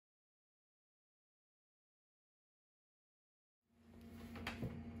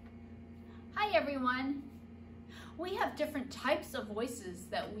everyone. We have different types of voices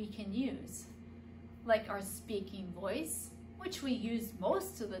that we can use, like our speaking voice, which we use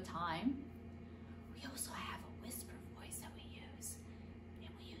most of the time. We also have a whisper voice that we use, and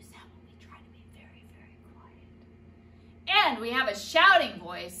we use that when we try to be very, very quiet. And we have a shouting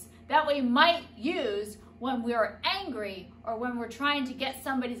voice that we might use when we're angry or when we're trying to get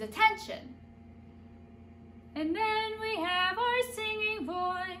somebody's attention. And then we have our singing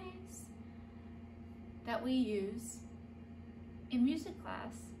voice that we use in music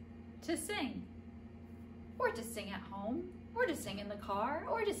class to sing, or to sing at home, or to sing in the car,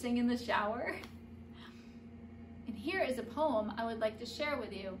 or to sing in the shower. And here is a poem I would like to share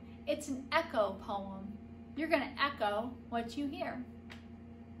with you. It's an echo poem. You're going to echo what you hear.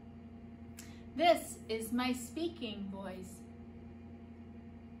 This is my speaking voice.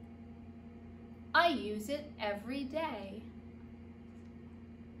 I use it every day.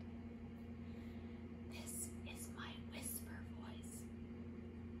 This is my whisper voice.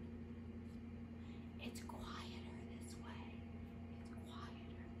 It's quieter this way. It's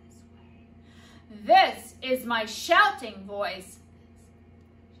quieter this way. This is my shouting voice.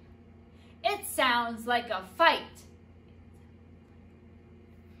 It sounds like a fight.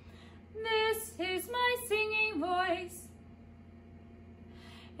 This is my singing voice.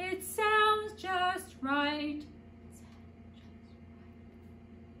 It sounds just right.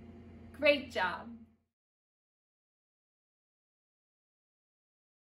 Great job.